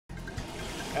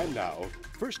And now,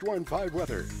 First Warn 5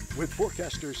 weather with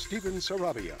forecaster Steven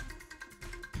Sarabia.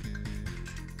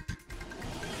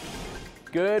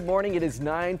 Good morning. It is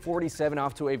 9:47,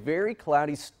 off to a very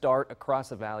cloudy start across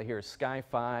the valley here at Sky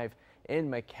 5 in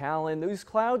McAllen. These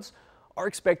clouds are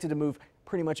expected to move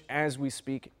pretty much as we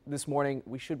speak. This morning,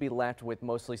 we should be left with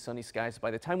mostly sunny skies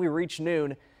by the time we reach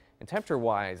noon. And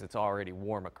temperature-wise, it's already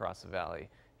warm across the valley.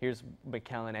 Here's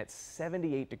McAllen at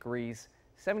 78 degrees,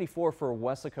 74 for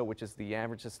Weslaco, which is the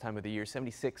average this time of the year,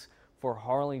 76 for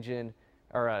Harlingen,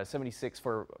 or 76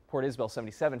 for Port Isabel,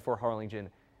 77 for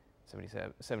Harlingen,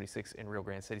 76 in Rio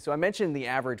Grande City. So I mentioned the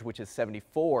average, which is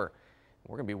 74.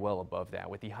 We're going to be well above that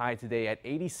with the high today at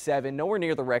 87, nowhere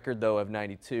near the record, though, of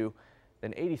 92.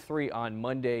 Then 83 on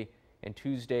Monday, and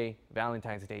Tuesday,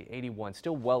 Valentine's Day, 81,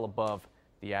 still well above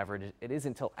the average. It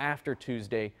isn't until after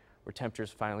Tuesday where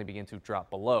temperatures finally begin to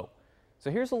drop below. So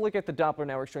here's a look at the Doppler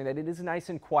network showing that it is nice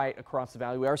and quiet across the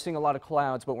valley. We are seeing a lot of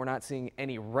clouds, but we're not seeing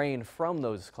any rain from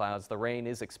those clouds. The rain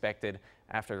is expected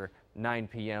after 9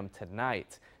 p.m.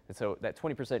 tonight. And so that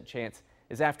 20% chance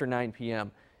is after 9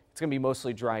 p.m. It's going to be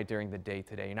mostly dry during the day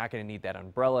today. You're not going to need that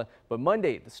umbrella. But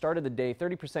Monday, the start of the day,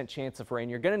 30% chance of rain.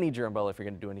 You're going to need your umbrella if you're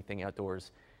going to do anything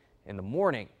outdoors in the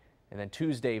morning. And then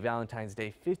Tuesday, Valentine's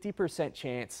Day, 50%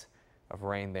 chance of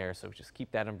rain there. So just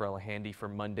keep that umbrella handy for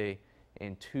Monday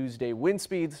and Tuesday. Wind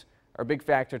speeds are a big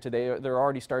factor today. They're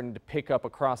already starting to pick up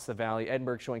across the valley.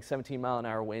 Edinburgh showing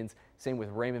 17-mile-an-hour winds. Same with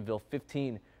Raymondville,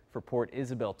 15 for Port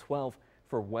Isabel, 12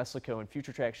 for Weslaco. And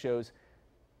FutureTrack shows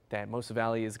that most of the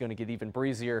valley is going to get even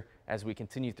breezier as we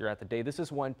continue throughout the day. This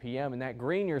is 1 p.m. and that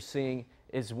green you're seeing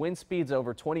is wind speeds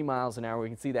over 20 miles an hour. We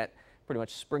can see that pretty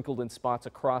much sprinkled in spots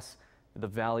across the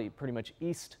valley, pretty much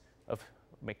east of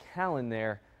McAllen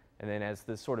there. And then as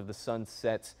the sun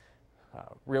sets,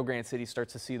 Rio Grande City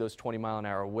starts to see those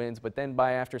 20-mile-an-hour winds. But then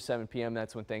by after 7 p.m.,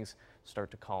 that's when things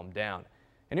start to calm down.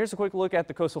 And here's a quick look at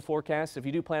the coastal forecast. If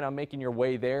you do plan on making your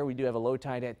way there, we do have a low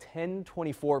tide at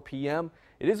 10:24 p.m.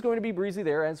 It is going to be breezy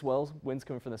there as well. Winds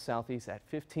coming from the southeast at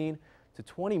 15 to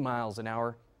 20 miles an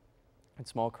hour. And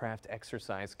small craft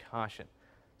exercise caution.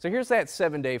 So here's that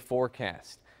 7-day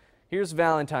forecast. Here's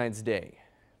Valentine's Day.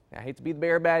 I hate to be the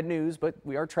bearer of bad news, but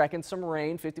we are tracking some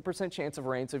rain, 50% chance of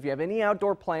rain. So if you have any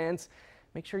outdoor plans,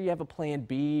 make sure you have a plan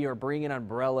B or bring an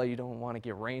umbrella. You don't want to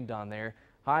get rained on there.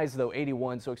 Highs, though,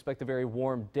 81, so expect a very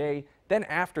warm day. Then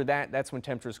after that, that's when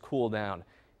temperatures cool down.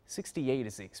 68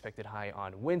 is the expected high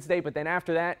on Wednesday, but then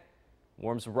after that,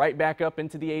 warms right back up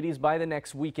into the 80s by the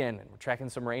next weekend. And we're tracking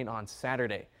some rain on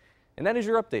Saturday. And that is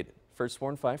your updated First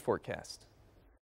Warn 5 forecast.